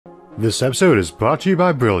This episode is brought to you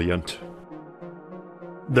by Brilliant.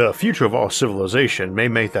 The future of our civilization may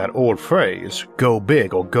make that old phrase, go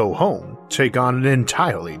big or go home, take on an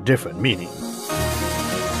entirely different meaning.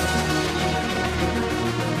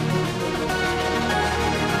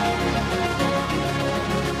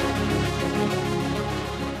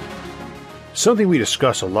 Something we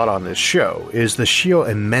discuss a lot on this show is the sheer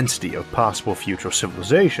immensity of possible future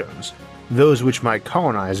civilizations, those which might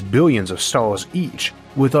colonize billions of stars each,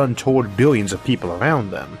 with untold billions of people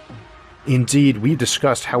around them. Indeed, we've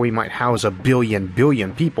discussed how we might house a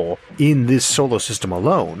billion people in this solar system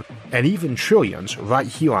alone, and even trillions right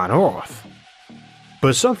here on Earth.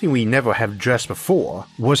 But something we never have addressed before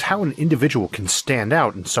was how an individual can stand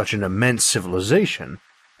out in such an immense civilization,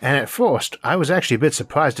 and at first I was actually a bit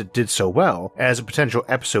surprised it did so well as a potential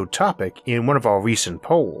episode topic in one of our recent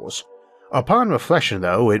polls. Upon reflection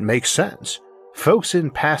though, it makes sense. Folks in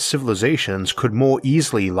past civilizations could more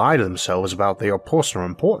easily lie to themselves about their personal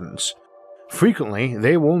importance. Frequently,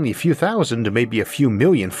 there were only a few thousand to maybe a few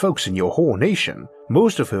million folks in your whole nation,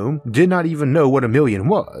 most of whom did not even know what a million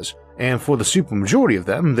was, and for the supermajority of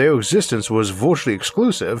them, their existence was virtually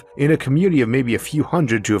exclusive in a community of maybe a few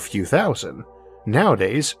hundred to a few thousand.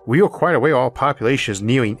 Nowadays, we are quite aware our population is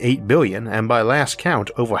nearing 8 billion, and by last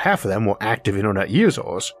count, over half of them were active internet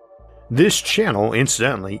users. This channel,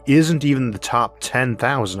 incidentally, isn't even the top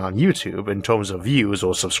 10,000 on YouTube in terms of views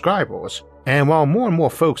or subscribers, and while more and more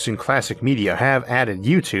folks in classic media have added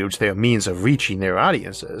YouTube to their means of reaching their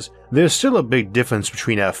audiences, there's still a big difference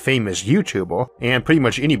between a famous YouTuber and pretty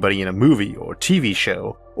much anybody in a movie or TV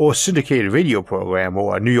show, or syndicated radio program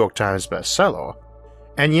or a New York Times bestseller.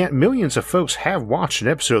 And yet millions of folks have watched an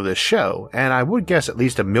episode of this show, and I would guess at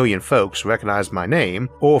least a million folks recognize my name,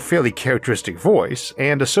 or fairly characteristic voice,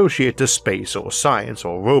 and associate to space or science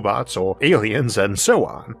or robots or aliens and so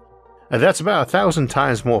on. That's about 1,000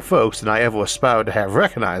 times more folks than I ever aspired to have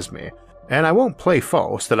recognized me, and I won't play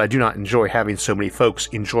false that I do not enjoy having so many folks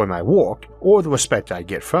enjoy my work or the respect I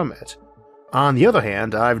get from it. On the other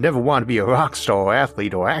hand, I've never wanted to be a rock star,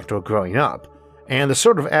 athlete, or actor growing up, and the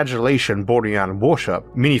sort of adulation bordering on worship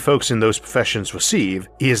many folks in those professions receive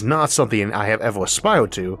is not something I have ever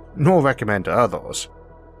aspired to, nor recommend to others.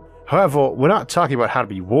 However, we're not talking about how to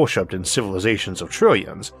be worshipped in civilizations of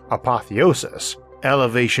trillions, apotheosis,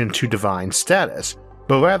 elevation to divine status,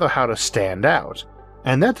 but rather how to stand out,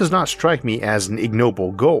 and that does not strike me as an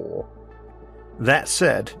ignoble goal. That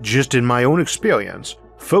said, just in my own experience,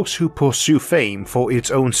 folks who pursue fame for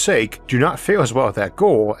its own sake do not fare as well at that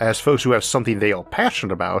goal as folks who have something they are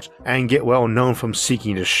passionate about and get well known from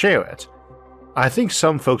seeking to share it. I think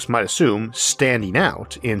some folks might assume standing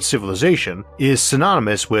out in civilization is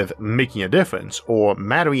synonymous with making a difference or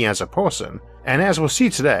mattering as a person, and as we'll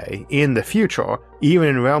see today, in the future, even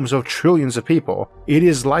in realms of trillions of people, it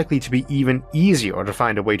is likely to be even easier to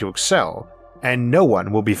find a way to excel, and no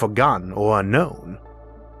one will be forgotten or unknown.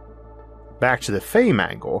 Back to the fame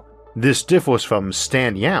angle, this differs from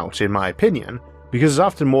standing out in my opinion, because it's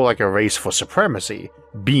often more like a race for supremacy,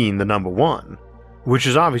 being the number one, which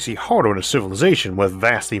is obviously harder in a civilization with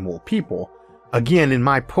vastly more people. Again, in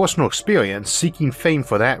my personal experience, seeking fame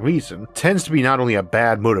for that reason tends to be not only a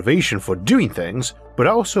bad motivation for doing things, but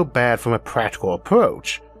also bad from a practical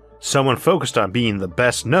approach. Someone focused on being the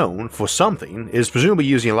best known for something is presumably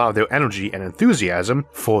using a lot of their energy and enthusiasm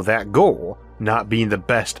for that goal, not being the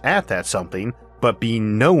best at that something, but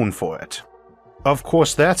being known for it. Of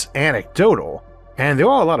course, that's anecdotal, and there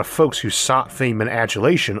are a lot of folks who sought fame and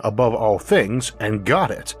adulation above all things and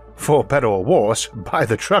got it, for better or worse, by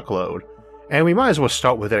the truckload, and we might as well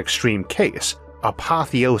start with that extreme case,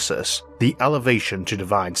 apotheosis, the elevation to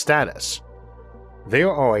divine status.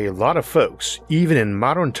 There are a lot of folks, even in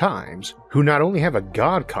modern times, who not only have a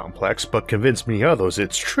god complex but convince many others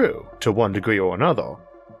it's true, to one degree or another.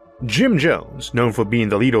 Jim Jones, known for being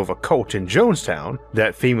the leader of a cult in Jonestown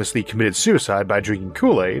that famously committed suicide by drinking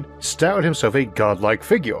Kool-Aid, styled himself a godlike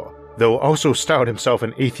figure, though also styled himself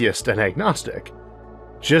an atheist and agnostic.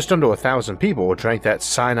 Just under 1,000 people drank that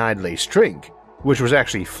cyanide-laced drink, which was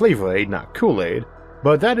actually Flavor Aid, not Kool-Aid,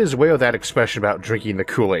 but that is where that expression about drinking the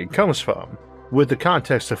Kool-Aid comes from, with the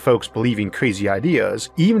context of folks believing crazy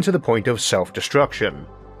ideas, even to the point of self-destruction.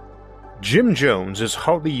 Jim Jones is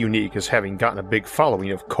hardly unique as having gotten a big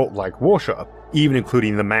following of cult-like worship, even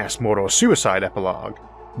including the mass murder-suicide epilogue,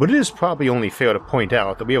 but it is probably only fair to point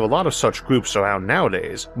out that we have a lot of such groups around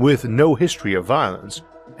nowadays with no history of violence,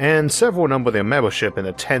 and several number their membership in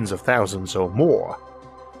the tens of thousands or more.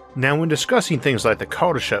 Now, when discussing things like the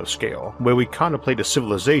Kardashev scale, where we contemplate a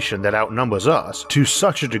civilization that outnumbers us to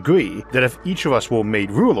such a degree that if each of us were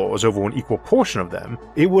made rulers over an equal portion of them,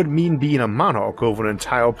 it would mean being a monarch over an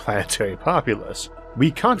entire planetary populace,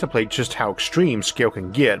 we contemplate just how extreme scale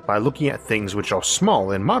can get by looking at things which are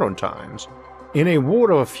small in modern times. In a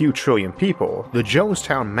world of a few trillion people, the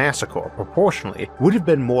Jonestown Massacre proportionally would have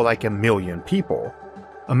been more like 1 million people.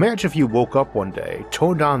 Imagine if you woke up one day,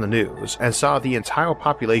 turned on the news, and saw the entire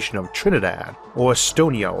population of Trinidad, or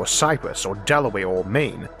Estonia, or Cyprus, or Delaware, or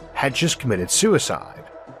Maine had just committed suicide.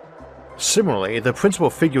 Similarly, the principal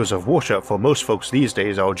figures of worship for most folks these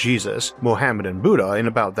days are Jesus, Mohammed, and Buddha in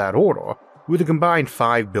about that order, with a combined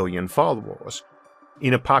 5 billion followers.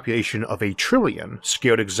 In a population of 1 trillion,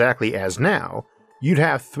 scaled exactly as now, you'd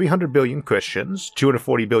have 300 billion Christians,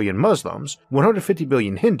 240 billion Muslims, 150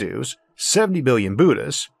 billion Hindus, 70 billion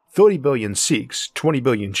Buddhists, 30 billion Sikhs, 20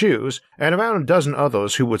 billion Jews, and around a dozen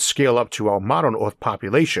others who would scale up to our modern Earth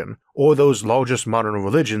population, or those largest modern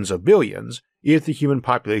religions of billions, if the human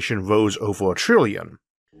population rose over 1 trillion.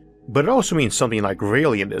 But it also means something like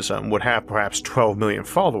Raelianism would have perhaps 12 million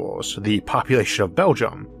followers, the population of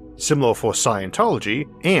Belgium, similar for Scientology,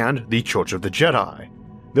 and the Church of the Jedi.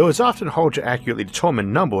 Though it's often hard to accurately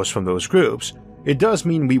determine numbers from those groups, it does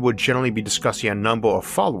mean we would generally be discussing a number of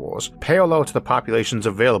followers parallel to the populations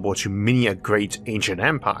available to many a great ancient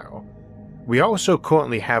empire. We also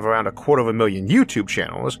currently have around 250,000 YouTube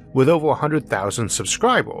channels with over 100,000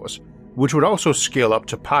 subscribers, which would also scale up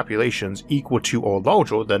to populations equal to or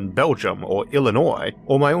larger than Belgium or Illinois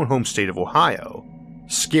or my own home state of Ohio.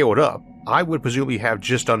 Scaled up, I would presumably have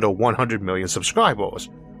just under 100 million subscribers,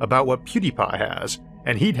 about what PewDiePie has,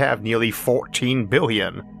 and he'd have nearly 14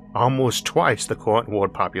 billion, almost twice the current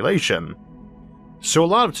world population. So a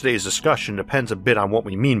lot of today's discussion depends a bit on what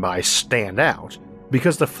we mean by stand out,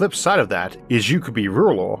 because the flip side of that is you could be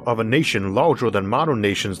ruler of a nation larger than modern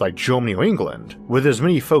nations like Germany or England, with as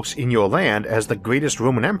many folks in your land as the greatest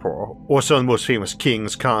Roman emperor or some of the most famous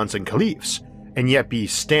kings, khans, and caliphs, and yet be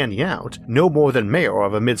standing out no more than mayor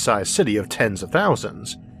of a mid-sized city of tens of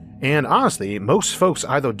thousands. And honestly, most folks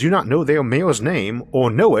either do not know their mayor's name or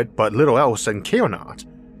know it but little else and care not.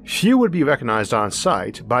 Few would be recognized on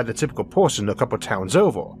sight by the typical person a couple towns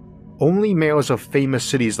over. Only mayors of famous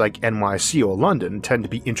cities like NYC or London tend to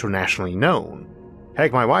be internationally known.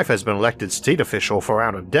 Heck, my wife has been elected state official for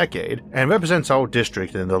around a decade and represents our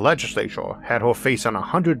district in the legislature, had her face on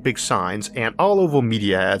 100 big signs and all over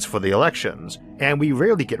media ads for the elections, and we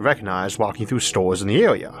rarely get recognized walking through stores in the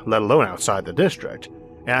area, let alone outside the district.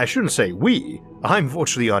 And I shouldn't say we, I'm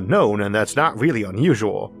virtually unknown and that's not really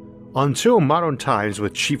unusual. Until modern times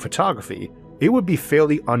with cheap photography, it would be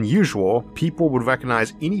fairly unusual people would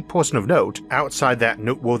recognize any person of note outside that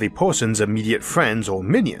noteworthy person's immediate friends or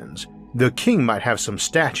minions. The king might have some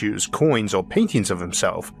statues, coins, or paintings of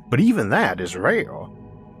himself, but even that is rare.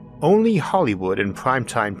 Only Hollywood and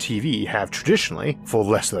primetime TV have traditionally, for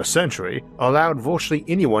less than a century, allowed virtually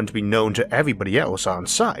anyone to be known to everybody else on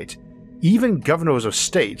sight. Even governors of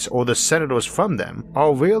states or the senators from them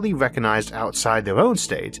are rarely recognized outside their own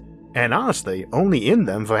state, and honestly only in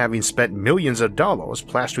them for having spent millions of dollars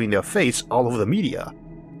plastering their face all over the media.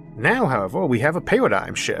 Now, however, we have a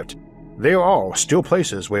paradigm shift. There are still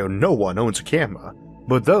places where no one owns a camera,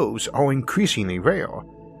 but those are increasingly rare,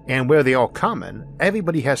 and where they are common,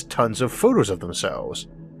 everybody has tons of photos of themselves.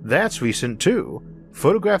 That's recent too.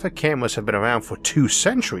 Photographic cameras have been around for 2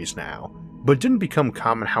 centuries now, but didn't become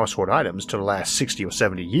common household items till the last 60 or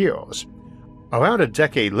 70 years. Around a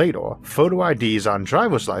decade later, photo IDs on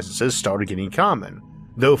driver's licenses started getting common,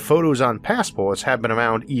 though photos on passports have been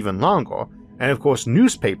around even longer, and of course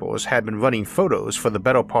newspapers had been running photos for the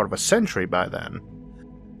better part of a century by then.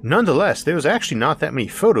 Nonetheless, there's actually not that many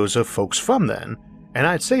photos of folks from then, and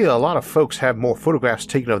I'd say that a lot of folks have more photographs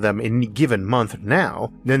taken of them in any given month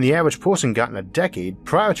now than the average person got in a decade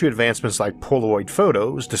prior to advancements like Polaroid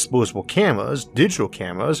photos, disposable cameras, digital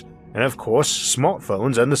cameras, and of course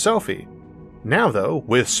smartphones and the selfie. Now though,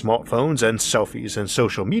 with smartphones and selfies and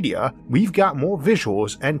social media, we've got more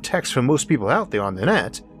visuals and text from most people out there on the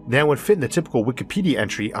net than would fit in the typical Wikipedia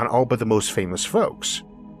entry on all but the most famous folks.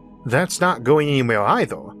 That's not going anywhere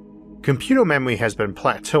either. Computer memory has been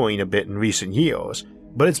plateauing a bit in recent years,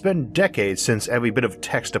 but it's been decades since every bit of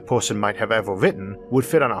text a person might have ever written would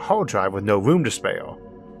fit on a hard drive with no room to spare.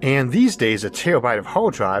 And these days a terabyte of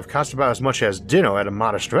hard drive costs about as much as dinner at a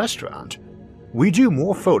modest restaurant. We do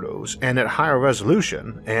more photos and at higher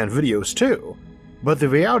resolution, and videos too, but the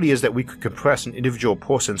reality is that we could compress an individual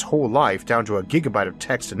person's whole life down to a gigabyte of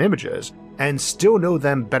text and images, and still know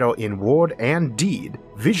them better in word and deed,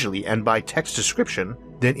 visually and by text description,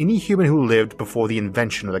 than any human who lived before the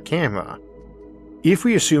invention of the camera. If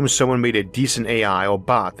we assume someone made a decent AI or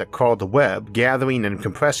bot that crawled the web, gathering and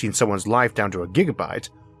compressing someone's life down to a gigabyte,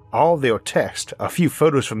 all of their text, a few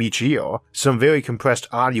photos from each year, some very compressed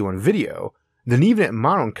audio and video, then even at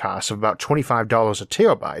modern costs of about $25 a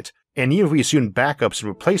terabyte, and even if we assume backups and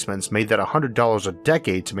replacements made that $100 a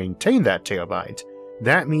decade to maintain that terabyte,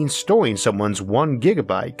 that means storing someone's 1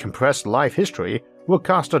 gigabyte compressed life history will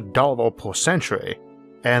cost $1 per century.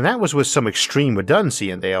 And that was with some extreme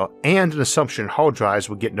redundancy in there and an assumption hard drives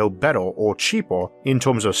would get no better or cheaper in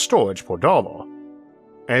terms of storage per dollar.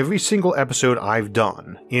 Every single episode I've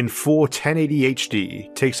done in full 1080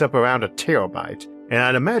 HD takes up around a terabyte, and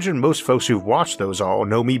I'd imagine most folks who've watched those all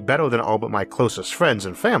know me better than all but my closest friends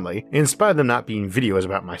and family, in spite of them not being videos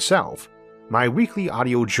about myself. My weekly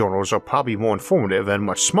audio journals are probably more informative and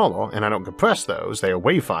much smaller, and I don't compress those, they are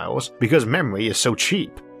WAV files, because memory is so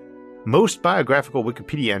cheap. Most biographical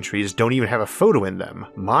Wikipedia entries don't even have a photo in them,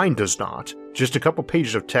 mine does not, just a couple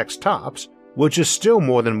pages of text tops, which is still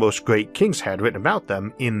more than most great kings had written about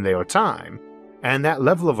them in their time, and that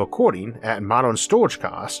level of recording at modern storage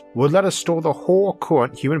costs would let us store the whole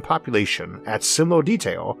current human population at similar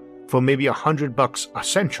detail for maybe $100 a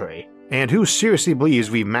century, and who seriously believes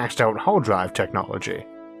we maxed out hard drive technology?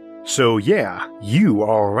 So yeah, you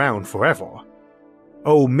are around forever.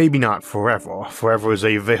 Oh, maybe not forever, forever is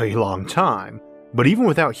a very long time, but even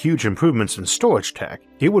without huge improvements in storage tech,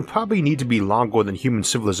 it would probably need to be longer than human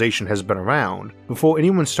civilization has been around before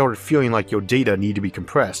anyone started feeling like your data need to be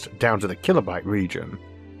compressed down to the kilobyte region.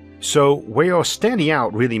 So where standing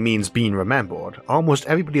out really means being remembered, almost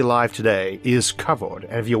everybody alive today is covered,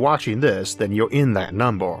 and if you're watching this, then you're in that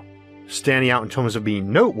number. Standing out in terms of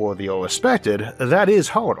being noteworthy or respected, that is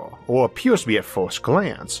harder, or appears to be at first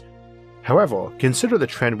glance. However, consider the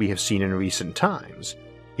trend we have seen in recent times.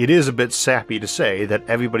 It is a bit sappy to say that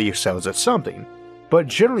everybody excels at something, but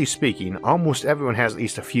generally speaking, almost everyone has at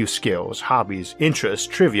least a few skills, hobbies, interests,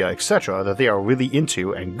 trivia, etc. that they are really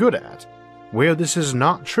into and good at. Where this is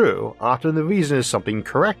not true, often the reason is something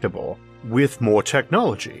correctable, with more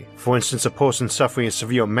technology. For instance, a person suffering a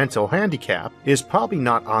severe mental handicap is probably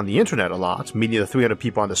not on the internet a lot, meeting the 300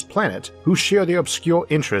 people on this planet who share their obscure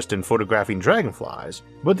interest in photographing dragonflies,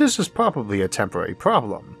 but this is probably a temporary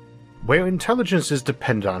problem. Where intelligence is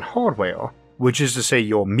dependent on hardware, which is to say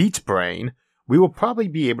your meat brain, we will probably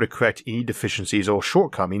be able to correct any deficiencies or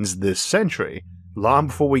shortcomings this century, long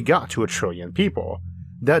before we got to 1 trillion people.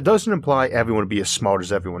 That doesn't imply everyone will be as smart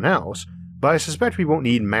as everyone else, but I suspect we won't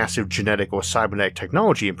need massive genetic or cybernetic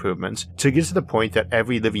technology improvements to get to the point that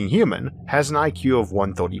every living human has an IQ of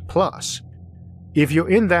 130 plus. If you're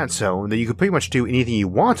in that zone, then you can pretty much do anything you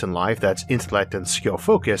want in life that's intellect and skill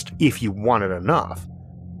focused if you want it enough.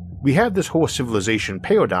 We have this whole civilization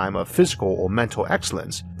paradigm of physical or mental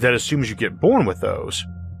excellence that assumes you get born with those.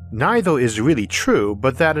 Neither is really true,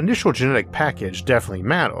 but that initial genetic package definitely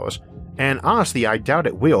matters, and honestly I doubt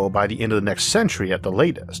it will by the end of the next century at the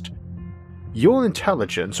latest. Your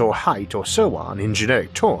intelligence or height or so on in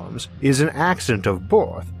genetic terms is an accident of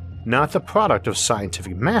birth, not the product of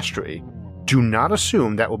scientific mastery. Do not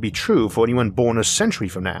assume that will be true for anyone born a century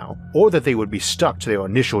from now, or that they would be stuck to their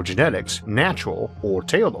initial genetics, natural or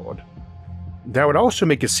tailored. That would also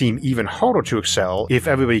make it seem even harder to excel if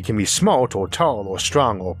everybody can be smart or tall or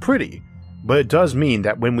strong or pretty, but it does mean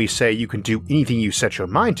that when we say you can do anything you set your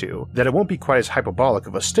mind to, that it won't be quite as hyperbolic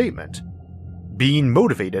of a statement. Being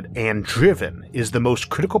motivated and driven is the most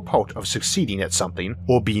critical part of succeeding at something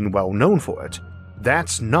or being well known for it.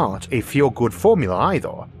 That's not a feel-good formula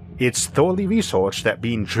either. It's thoroughly researched that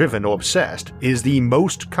being driven or obsessed is the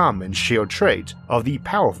most common shared trait of the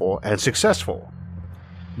powerful and successful.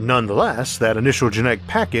 Nonetheless, that initial genetic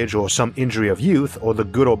package or some injury of youth or the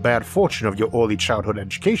good or bad fortune of your early childhood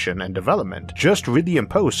education and development just really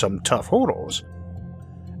impose some tough hurdles.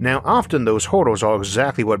 Now, often those hurdles are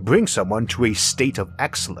exactly what brings someone to a state of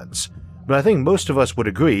excellence, but I think most of us would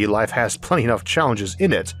agree life has plenty enough challenges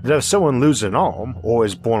in it that if someone loses an arm, or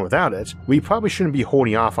is born without it, we probably shouldn't be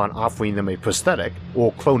holding off on offering them a prosthetic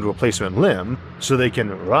or cloned replacement limb so they can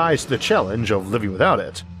rise to the challenge of living without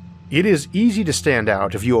it. It is easy to stand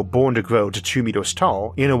out if you are born to grow to 2 meters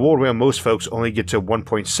tall in a world where most folks only get to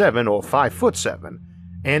 1.7 or 5'7",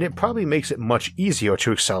 and it probably makes it much easier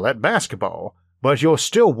to excel at basketball, but you'll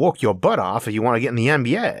still work your butt off if you want to get in the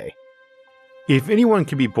NBA. If anyone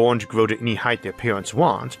can be born to grow to any height their parents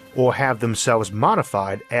want, or have themselves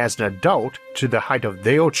modified as an adult to the height of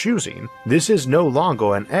their choosing, this is no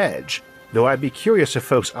longer an edge, though I'd be curious if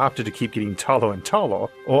folks opted to keep getting taller and taller,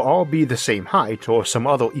 or all be the same height or some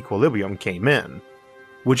other equilibrium came in.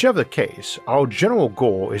 Whichever the case, our general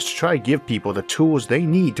goal is to try to give people the tools they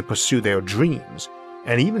need to pursue their dreams,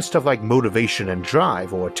 and even stuff like motivation and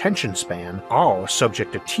drive or attention span are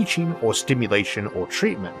subject to teaching or stimulation or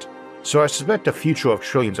treatment. So I suspect the future of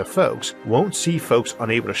trillions of folks won't see folks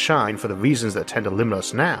unable to shine for the reasons that tend to limit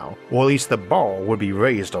us now, or at least the bar would be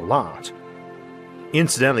raised a lot.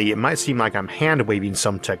 Incidentally, it might seem like I'm hand-waving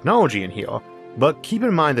some technology in here, but keep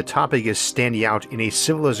in mind the topic is standing out in a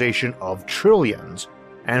civilization of trillions,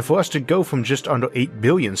 and for us to go from just under 8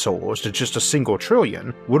 billion souls to just a single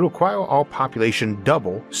trillion would require our population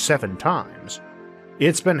double 7 times.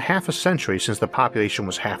 It's been half a century since the population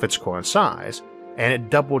was half its current size, and it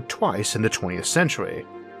doubled twice in the 20th century.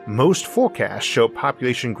 Most forecasts show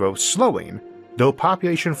population growth slowing, though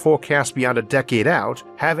population forecasts beyond a decade out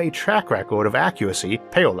have a track record of accuracy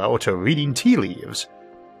parallel to reading tea leaves.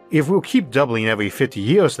 If we'll keep doubling every 50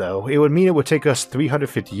 years though, it would mean it would take us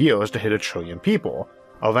 350 years to hit a trillion people,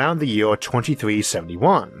 around the year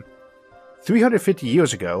 2371. 350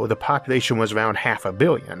 years ago, the population was around half a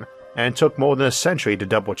billion, and took more than a century to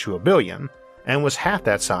double to a billion, and was half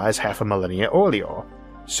that size half a millennia earlier,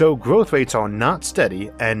 so growth rates are not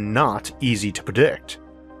steady and not easy to predict.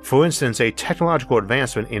 For instance, a technological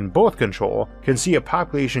advancement in birth control can see a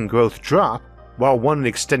population growth drop, while one in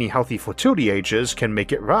extending healthy fertility ages can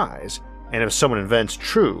make it rise, and if someone invents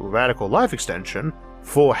true radical life extension,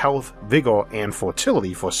 for health, vigor, and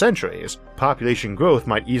fertility for centuries, population growth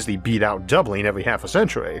might easily beat out doubling every half a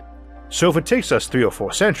century. So if it takes us 3 or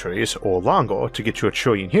 4 centuries, or longer, to get to a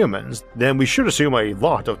trillion humans, then we should assume a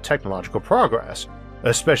lot of technological progress,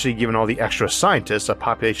 especially given all the extra scientists a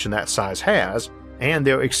population that size has, and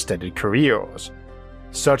their extended careers.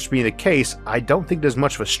 Such being the case, I don't think there's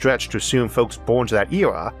much of a stretch to assume folks born to that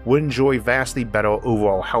era would enjoy vastly better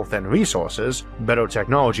overall health and resources, better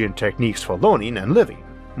technology and techniques for learning and living,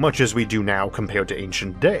 much as we do now compared to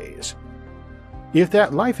ancient days. If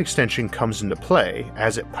that life extension comes into play,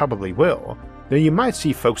 as it probably will, then you might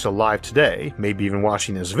see folks alive today, maybe even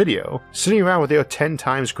watching this video, sitting around with their 10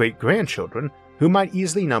 times great-grandchildren who might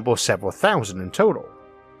easily number several thousand in total.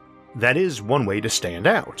 That is one way to stand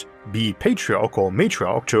out, be patriarch or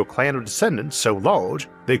matriarch to a clan of descendants so large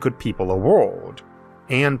they could people a world,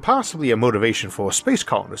 and possibly a motivation for space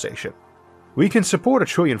colonization. We can support a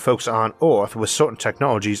trillion folks on Earth with certain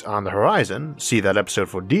technologies on the horizon, see that episode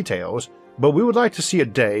for details, but we would like to see a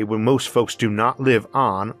day when most folks do not live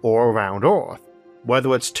on or around Earth.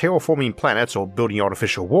 Whether it's terraforming planets or building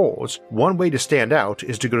artificial worlds, one way to stand out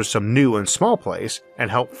is to go to some new and small place and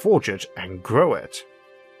help forge it and grow it.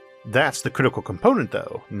 That's the critical component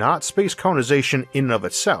though, not space colonization in and of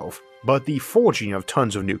itself, but the forging of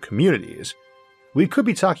tons of new communities. We could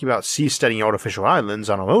be talking about seasteading artificial islands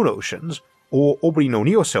on our own oceans, or orbiting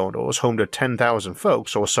O'Neill cylinders home to 10,000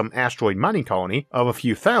 folks or some asteroid mining colony of a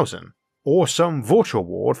few thousand, or some virtual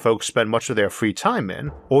world folks spend much of their free time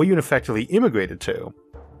in, or even effectively immigrated to.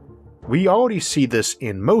 We already see this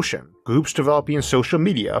in motion, groups developing social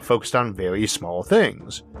media focused on very small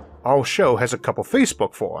things. Our show has a couple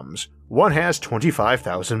Facebook forums, one has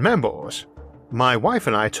 25,000 members. My wife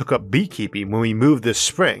and I took up beekeeping when we moved this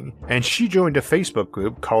spring, and she joined a Facebook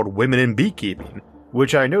group called Women in Beekeeping,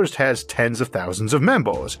 which I noticed has tens of thousands of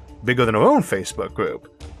members, bigger than our own Facebook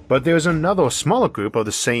group. But there's another smaller group of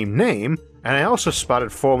the same name, and I also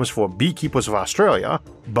spotted forums for beekeepers of Australia,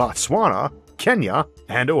 Botswana, Kenya,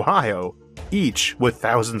 and Ohio, each with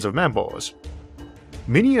thousands of members.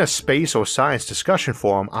 Many a space or science discussion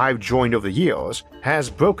forum I've joined over the years has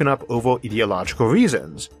broken up over ideological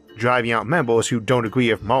reasons, driving out members who don't agree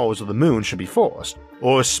if Mars or the Moon should be forced,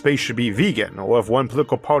 or if space should be vegan, or if one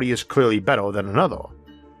political party is clearly better than another.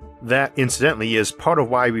 That, incidentally, is part of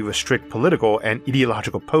why we restrict political and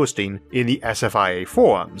ideological posting in the SFIA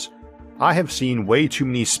forums. I have seen way too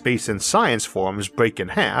many space and science forums break in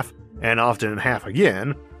half, and often in half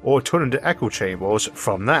again, or turn into echo chambers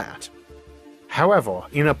from that. However,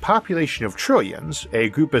 in a population of trillions, a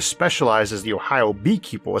group as specialized as the Ohio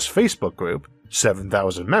Beekeepers Facebook group,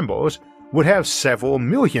 7,000 members, would have several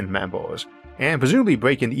million members, and presumably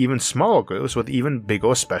break into even smaller groups with even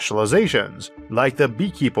bigger specializations, like the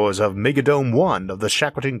beekeepers of Megadome 1 of the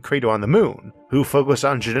Shackleton crater on the Moon, who focus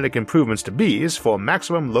on genetic improvements to bees for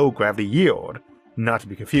maximum low-gravity yield, not to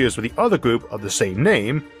be confused with the other group of the same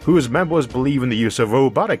name, whose members believe in the use of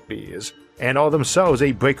robotic bees, and are themselves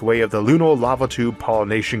a breakaway of the Lunar Lava Tube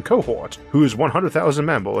Pollination Cohort, whose 100,000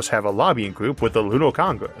 members have a lobbying group with the Lunar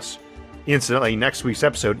Congress. Incidentally, next week's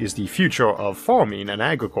episode is the future of farming and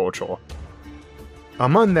agriculture.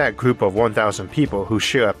 Among that group of 1,000 people who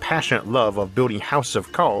share a passionate love of building houses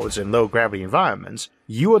of cards in low-gravity environments,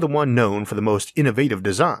 you are the one known for the most innovative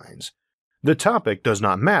designs. The topic does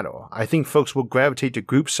not matter. I think folks will gravitate to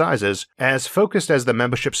group sizes as focused as the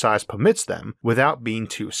membership size permits them without being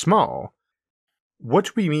too small. What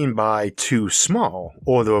do we mean by too small,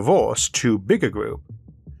 or the reverse, too big a group?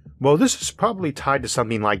 Well, this is probably tied to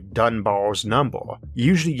something like Dunbar's number,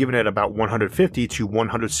 usually given at about 150 to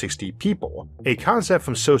 160 people, a concept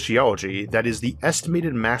from sociology that is the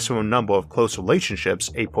estimated maximum number of close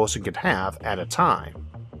relationships a person could have at a time.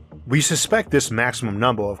 We suspect this maximum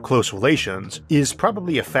number of close relations is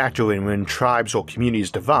probably a factor in when tribes or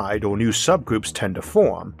communities divide or new subgroups tend to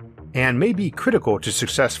form, and may be critical to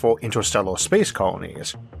successful interstellar space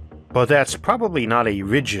colonies. But that's probably not a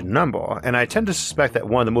rigid number, and I tend to suspect that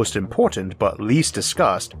one of the most important but least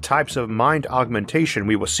discussed types of mind augmentation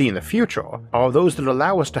we will see in the future are those that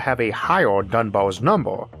allow us to have a higher Dunbar's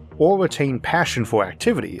number, or retain passion for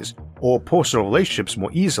activities, or personal relationships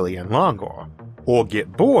more easily and longer, or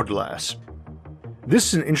get bored less. This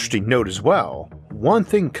is an interesting note as well. One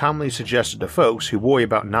thing commonly suggested to folks who worry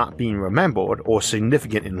about not being remembered or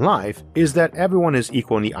significant in life is that everyone is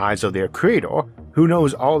equal in the eyes of their creator, who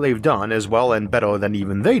knows all they've done as well and better than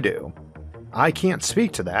even they do. I can't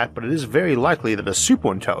speak to that, but it is very likely that a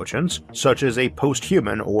superintelligence, such as a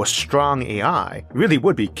post-human or strong AI, really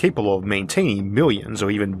would be capable of maintaining millions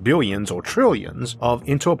or even billions or trillions of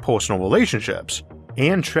interpersonal relationships,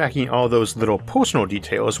 and tracking all those little personal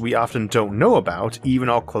details we often don't know about even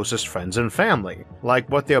our closest friends and family, like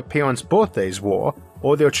what their parents' birthdays were,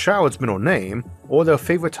 or their child's middle name, or their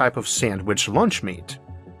favorite type of sandwich lunch meat.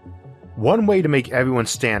 One way to make everyone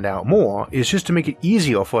stand out more is just to make it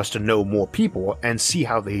easier for us to know more people and see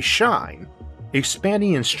how they shine.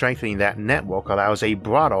 Expanding and strengthening that network allows a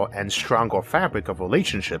broader and stronger fabric of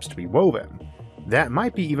relationships to be woven. That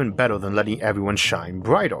might be even better than letting everyone shine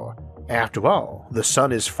brighter. After all, the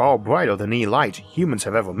sun is far brighter than any light humans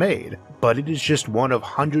have ever made, but it is just one of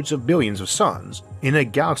hundreds of billions of suns in a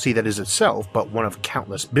galaxy that is itself but one of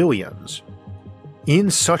countless billions.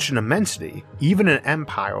 In such an immensity, even an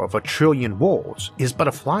empire of 1 trillion worlds is but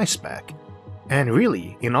a fly speck. And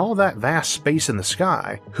really, in all that vast space in the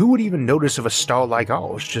sky, who would even notice if a star like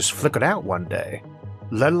ours just flickered out one day?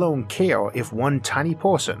 Let alone care if one tiny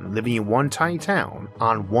person living in one tiny town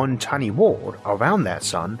on one tiny world around that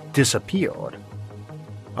sun disappeared.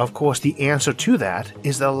 Of course, the answer to that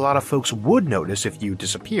is that a lot of folks would notice if you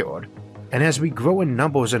disappeared, and as we grow in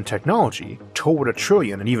numbers and technology toward 1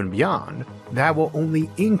 trillion and even beyond, that will only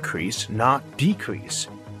increase, not decrease.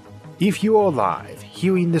 If you are alive,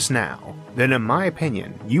 hearing this now, then in my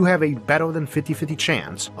opinion, you have a better than 50-50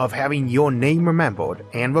 chance of having your name remembered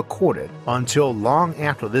and recorded until long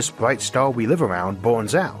after this bright star we live around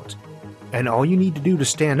burns out. And all you need to do to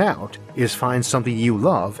stand out is find something you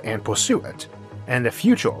love and pursue it. And in the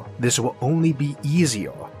future, this will only be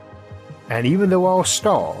easier. And even though our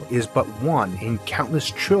star is but one in countless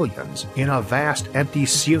trillions in a vast empty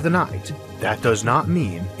sea of the night, that does not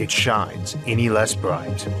mean it shines any less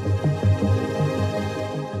bright.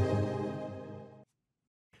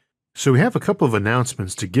 So we have a couple of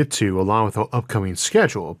announcements to get to along with our upcoming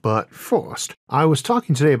schedule, but first, I was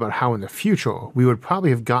talking today about how in the future we would probably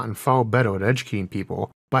have gotten far better at educating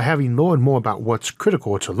people by having learned more about what's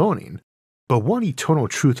critical to learning. But one eternal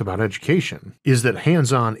truth about education is that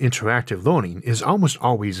hands-on interactive learning is almost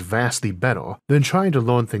always vastly better than trying to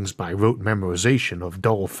learn things by rote memorization of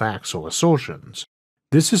dull facts or assertions.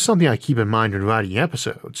 This is something I keep in mind when writing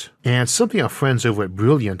episodes, and something our friends over at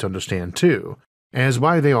Brilliant understand too, as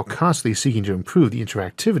why they are constantly seeking to improve the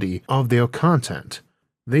interactivity of their content.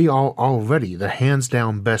 They are already the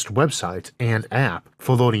hands-down best website and app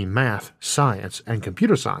for learning math, science, and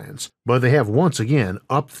computer science, but they have once again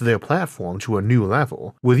upped their platform to a new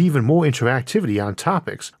level, with even more interactivity on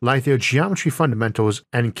topics like their Geometry Fundamentals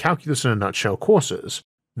and Calculus in a Nutshell courses.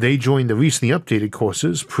 They joined the recently updated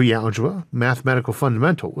courses Pre-Algebra, Mathematical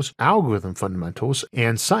Fundamentals, Algorithm Fundamentals,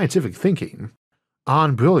 and Scientific Thinking.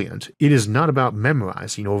 On Brilliant, it is not about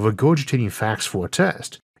memorizing or regurgitating facts for a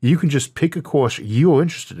test. You can just pick a course you are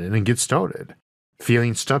interested in and get started.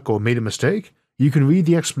 Feeling stuck or made a mistake? You can read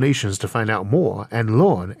the explanations to find out more and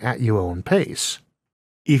learn at your own pace.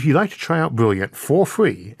 If you'd like to try out Brilliant for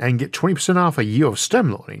free and get 20% off a year of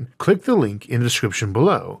STEM learning, click the link in the description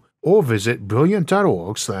below or visit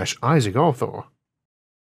brilliant.org/IsaacArthur.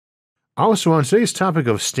 Also, on today's topic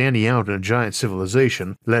of standing out in a giant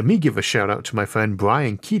civilization, let me give a shout out to my friend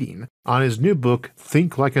Brian Keating on his new book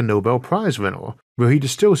Think Like a Nobel Prize Winner, where he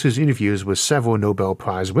distills his interviews with several Nobel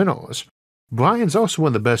Prize winners. Brian's also one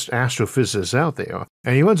of the best astrophysicists out there,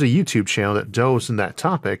 and he runs a YouTube channel that delves in that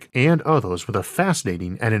topic and others with a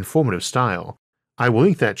fascinating and informative style. I will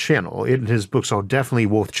link that channel, and his books are definitely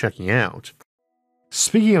worth checking out.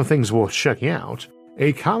 Speaking of things worth checking out,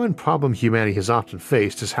 a common problem humanity has often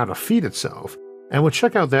faced is how to feed itself, and we'll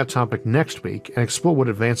check out that topic next week and explore what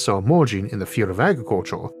advances are emerging in the field of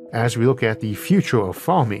agriculture as we look at the future of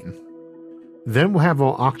farming. Then we'll have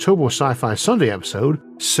our October Sci-Fi Sunday episode,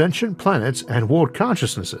 Sentient Planets and World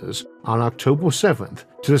Consciousnesses, on October 7th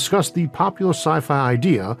to discuss the popular sci-fi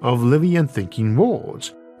idea of living and thinking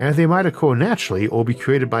worlds, and if they might occur naturally or be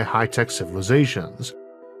created by high-tech civilizations.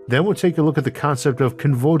 Then we'll take a look at the concept of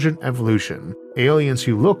convergent evolution, aliens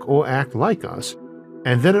who look or act like us,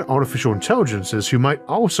 and then at artificial intelligences who might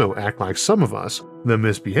also act like some of us, the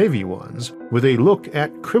misbehaving ones, with a look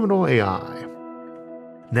at criminal AI.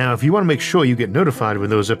 Now, if you want to make sure you get notified when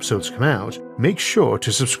those episodes come out, make sure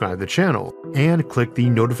to subscribe to the channel and click the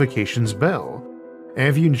notifications bell. And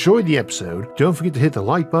if you enjoyed the episode, don't forget to hit the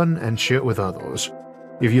like button and share it with others.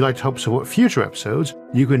 If you'd like to help support future episodes,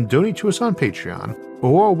 you can donate to us on Patreon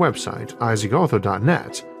or our website,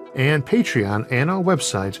 isaacarthur.net, and Patreon and our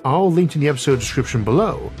website are all linked in the episode description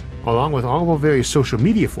below, along with all of our various social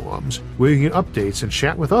media forums where you can get updates and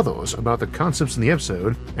chat with others about the concepts in the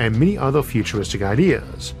episode and many other futuristic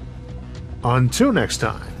ideas. Until next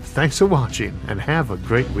time, thanks for watching and have a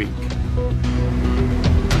great week.